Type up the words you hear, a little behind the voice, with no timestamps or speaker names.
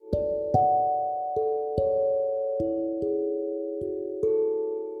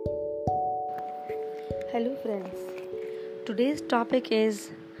Hello friends. Today's topic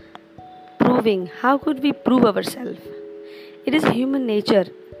is proving. How could we prove ourselves? It is human nature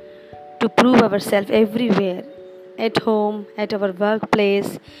to prove ourselves everywhere. At home, at our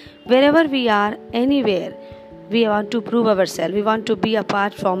workplace, wherever we are, anywhere. We want to prove ourselves. We want to be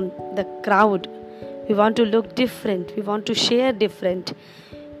apart from the crowd. We want to look different. We want to share different.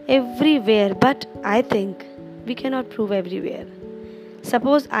 Everywhere. But I think we cannot prove everywhere.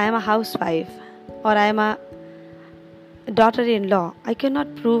 Suppose I am a housewife or I am a daughter-in-law. I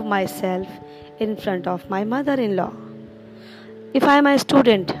cannot prove myself in front of my mother-in-law. If I am a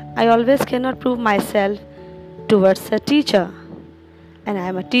student, I always cannot prove myself towards a teacher. And I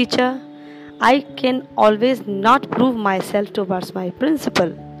am a teacher, I can always not prove myself towards my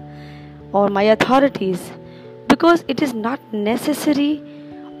principal or my authorities, because it is not necessary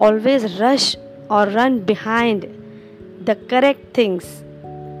always rush or run behind the correct things.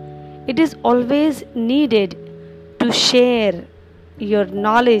 It is always needed to share your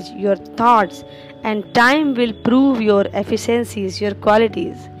knowledge, your thoughts, and time will prove your efficiencies, your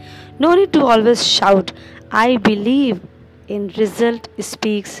qualities. No need to always shout. I believe in result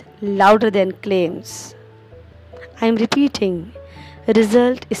speaks louder than claims. I am repeating.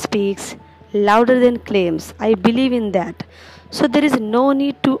 Result speaks louder than claims. I believe in that. So there is no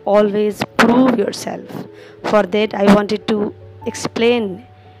need to always prove yourself. For that I wanted to explain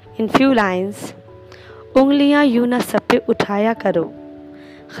in few lines. उंगलियां यूं ना सब पे उठाया करो,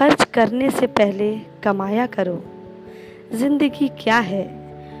 खर्च करने से पहले कमाया करो, जिंदगी क्या है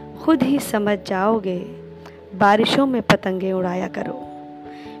खुद ही समझ जाओगे, बारिशों में पतंगे उड़ाया करो.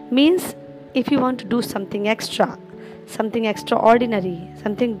 Means if you want to do something extra, something extraordinary,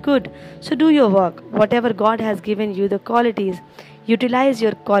 something good, so do your work. Whatever God has given you the qualities, utilize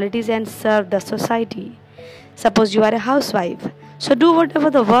your qualities and serve the society. Suppose you are a housewife, so do whatever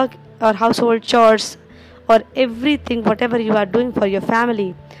the work or household chores or everything, whatever you are doing for your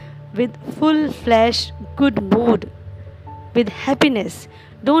family, with full flesh, good mood, with happiness.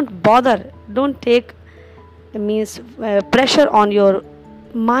 Don't bother, don't take pressure on your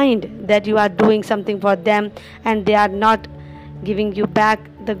mind that you are doing something for them and they are not giving you back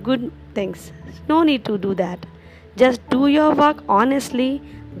the good things. No need to do that. Just do your work honestly.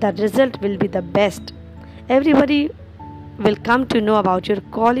 The result will be the best. Everybody will come to know about your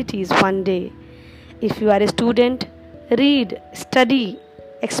qualities one day. If you are a student, read, study,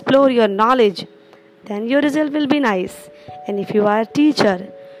 explore your knowledge, then your result will be nice. And if you are a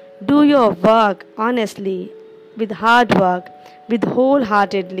teacher, do your work honestly, with hard work, with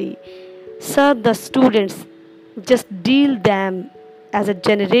wholeheartedly. Serve the students. Just deal them as a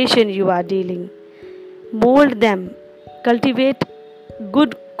generation you are dealing. Mold them. Cultivate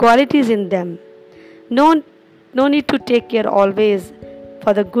good qualities in them. No need to take care always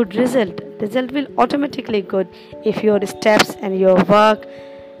for the good result. Result will automatically good if your steps and your work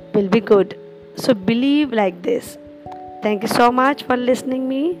will be good. So believe like this. Thank you so much for listening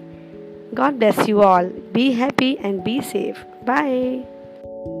me. God bless you all. Be happy and be safe. Bye.